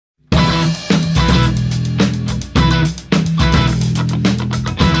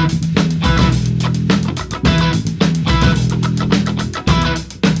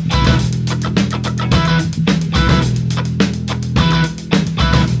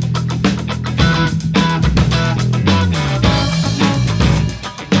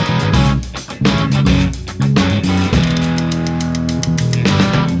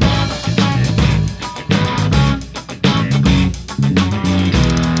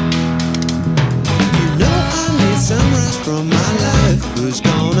from my life who's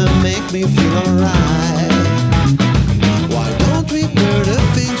gonna make me feel alright. Why don't we burn the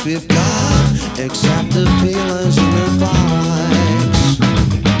things we've got, except the feelings in the box?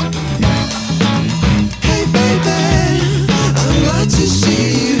 Hey baby, I'm glad to see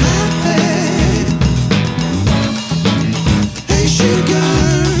you happy. Hey sugar,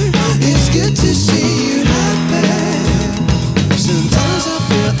 it's good to see you happy. Sometimes I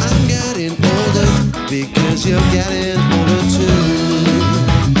feel I'm getting older, because you're getting older too.